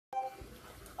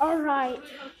Alright.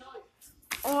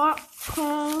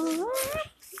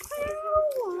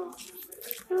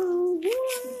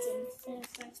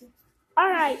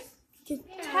 Alright,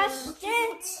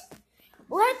 contestants,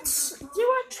 let's do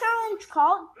a challenge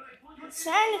called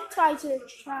Sanitizer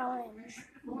Challenge.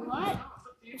 What?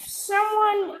 If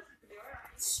someone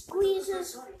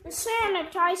squeezes the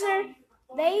sanitizer,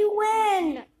 they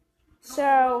win.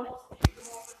 So,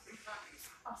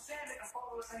 I'm standing and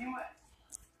follow us anyway.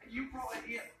 You brought it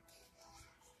here.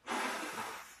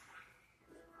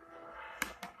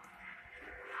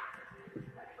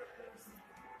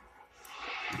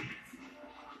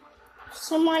 if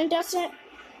someone doesn't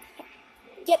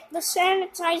get the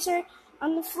sanitizer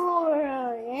on the floor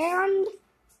and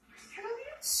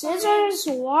scissors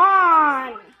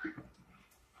won.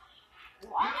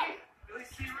 What?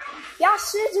 Yeah,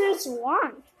 scissors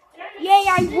won. Yay,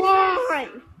 I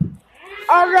won.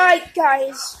 Alright,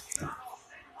 guys.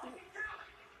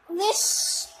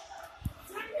 This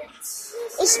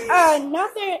is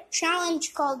another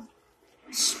challenge called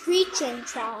Screeching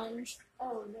Challenge.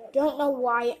 Oh no. Don't know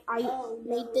why I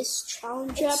made this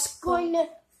challenge up. It's going to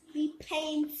be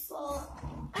painful.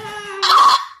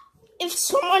 If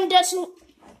someone doesn't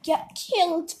get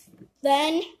killed,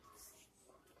 then...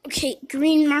 Okay,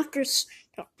 green markers.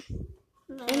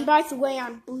 No. And by the way,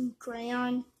 I'm blue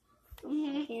crayon.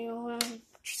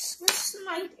 This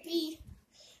might be.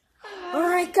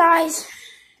 Alright, guys.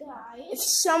 If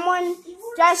someone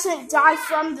doesn't die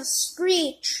from the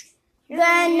screech,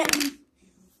 then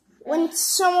when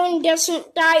someone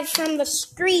doesn't die from the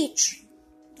screech,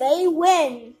 they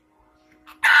win.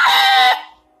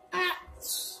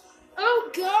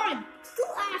 Oh God!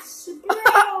 Glass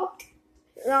broke.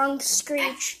 Wrong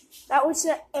screech. That was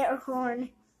an air horn.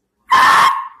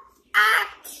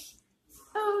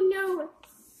 Oh no!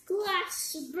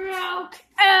 Glass broke.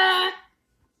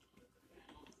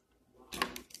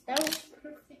 That was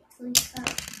perfectly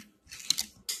cut.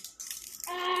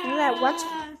 What?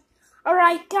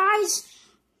 Alright, guys.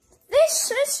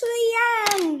 This is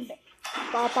the end.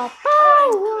 Ba, ba,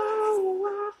 ba.